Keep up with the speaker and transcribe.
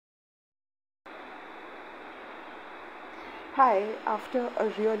Hi, after a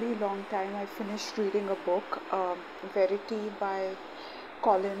really long time, I finished reading a book, Verity by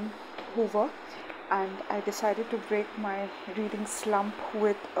Colleen Hoover, and I decided to break my reading slump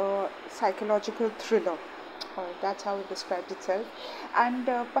with a psychological thriller. That's how it describes itself, and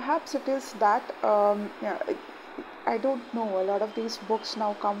perhaps it is that. I don't know. A lot of these books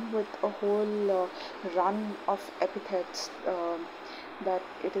now come with a whole run of epithets. That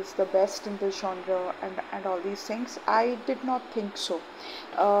it is the best in the genre and all these things. I did not think so.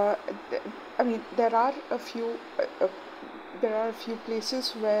 Uh, I mean, there are a few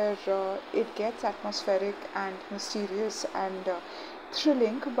places where it gets atmospheric and mysterious and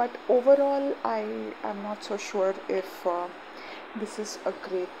thrilling, but overall, I am not so sure if this is a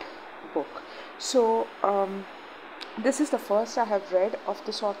great book. So. This is the first I have read of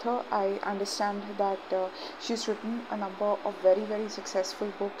this author. I understand that she's written a number of very, very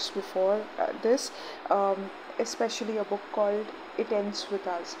successful books before this, especially a book called It Ends With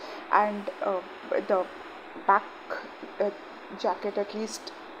Us. And the back uh, jacket at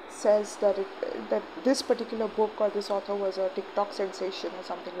least says that this particular book or this author was a TikTok sensation or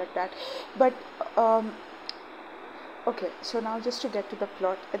something like that. But um, okay, so now just to get to the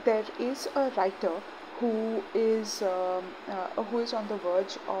plot, there is a writer who is on the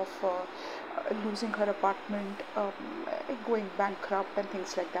verge of losing her apartment, going bankrupt, and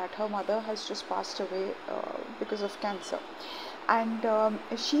things like that. Her mother has just passed away because of cancer, and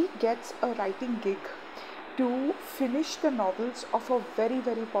she gets a writing gig to finish the novels of a very,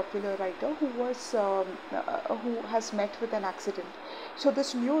 very popular writer who has met with an accident. So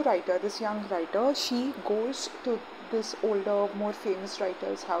this new writer, this young writer, she goes to this older, more famous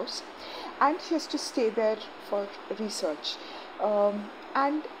writer's house, and she has to stay there for research.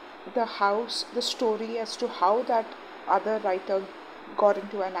 And the story as to how that other writer got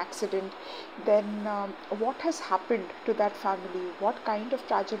into an accident, then what has happened to that family, what kind of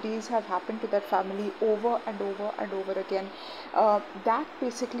tragedies have happened to that family over and over and over again. That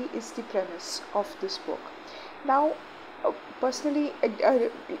basically is the premise of this book. Now, personally,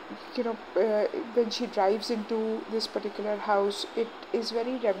 when she drives into this particular house, it is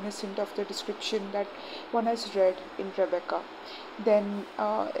very reminiscent of the description that one has read in Rebecca. Then,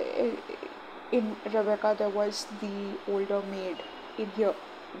 in Rebecca, there was the older maid. In here,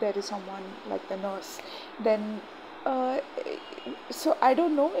 there is someone like the nurse. Then, uh, so I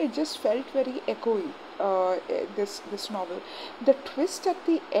don't know. It just felt very echoey. This novel. The twist at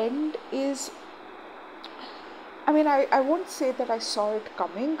the end is, I mean, I won't say that I saw it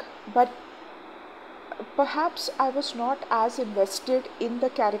coming, but perhaps I was not as invested in the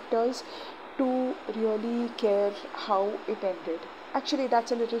characters to really care how it ended. Actually,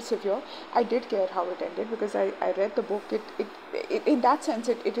 that's a little severe. I did care how it ended because I read the book. In that sense,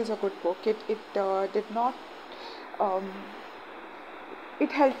 it is a good book. It did not um,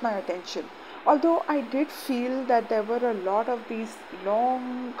 it held my attention. Although I did feel that there were a lot of these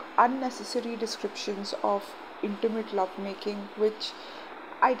long, unnecessary descriptions of intimate lovemaking, which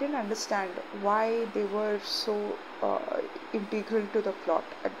I didn't understand why they were so integral to the plot.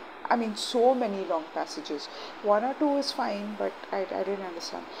 I mean, so many long passages. One or two is fine, but I didn't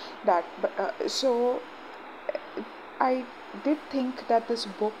understand that. But I did think that this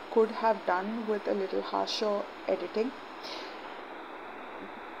book could have done with a little harsher editing.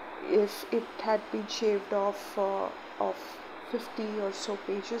 If it had been shaved off of 50 or so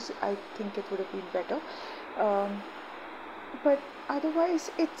pages, I think it would have been better. Um, but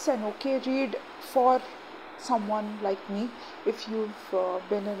otherwise, it's an okay read for someone like me. If you've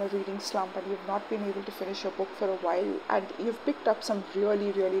been in a reading slump and you've not been able to finish a book for a while, and you've picked up some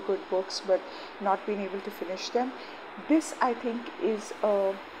really, really good books but not been able to finish them, this I think is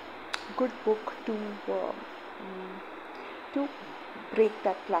a good book to break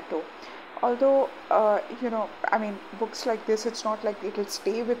that plateau. Although, I mean, books like this, it's not like it'll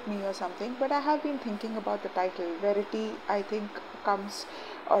stay with me or something, but I have been thinking about the title. Verity, I think, comes,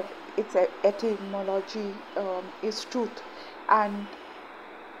 or its etymology is truth. And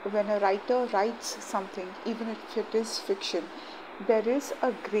when a writer writes something, even if it is fiction, there is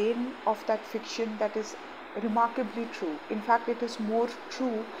a grain of that fiction that is remarkably true. In fact, it is more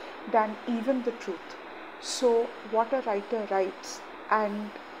true than even the truth. So, what a writer writes and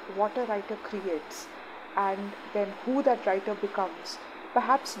what a writer creates, and then who that writer becomes,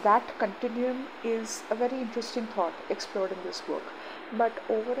 perhaps that continuum is a very interesting thought explored in this book. But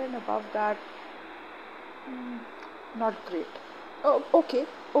over and above that, not great. Oh, okay,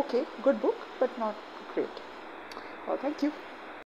 good book, but not great. Oh, thank you.